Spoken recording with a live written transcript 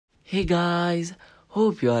Hey guys,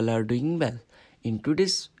 hope you all are doing well. In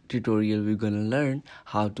today's tutorial, we're gonna learn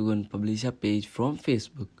how to unpublish a page from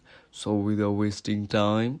Facebook. So without wasting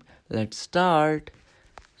time, let's start.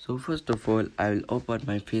 So first of all, I will open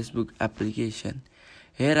my Facebook application.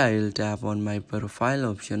 Here I will tap on my profile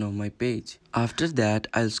option of my page. After that,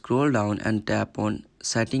 I'll scroll down and tap on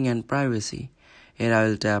setting and privacy. Here I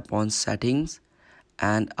will tap on settings,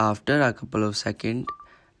 and after a couple of seconds,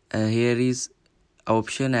 here is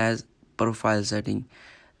option as profile setting.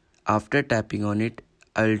 After tapping on it,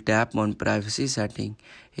 I will tap on privacy setting.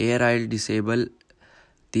 Here I will disable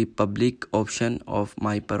the public option of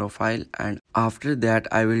my profile, and after that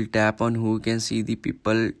I will tap on who can see the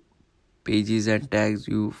people, pages and tags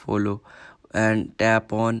you follow, and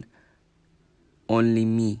tap on only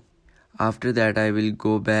me. After that I will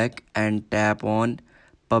go back and tap on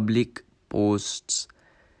public posts.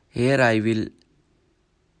 Here I will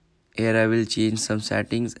change some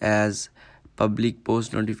settings. As public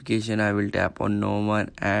post notification, I will tap on no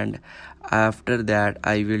one, and after that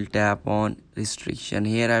I will tap on restriction.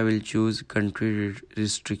 Here I will choose country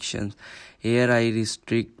restrictions. Here I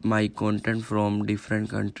restrict my content from different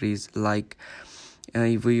countries. Like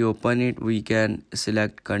if we open it, we can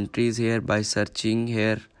select countries here by searching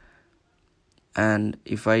here, and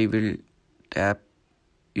if I will tap,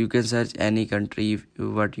 you can search any country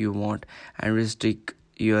what you want and restrict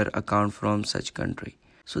your account from such country.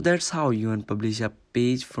 So that's how you unpublish a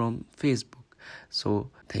page from Facebook.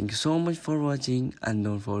 So thank you so much for watching, and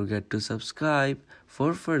don't forget to subscribe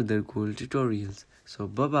for further cool tutorials. So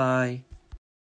bye bye.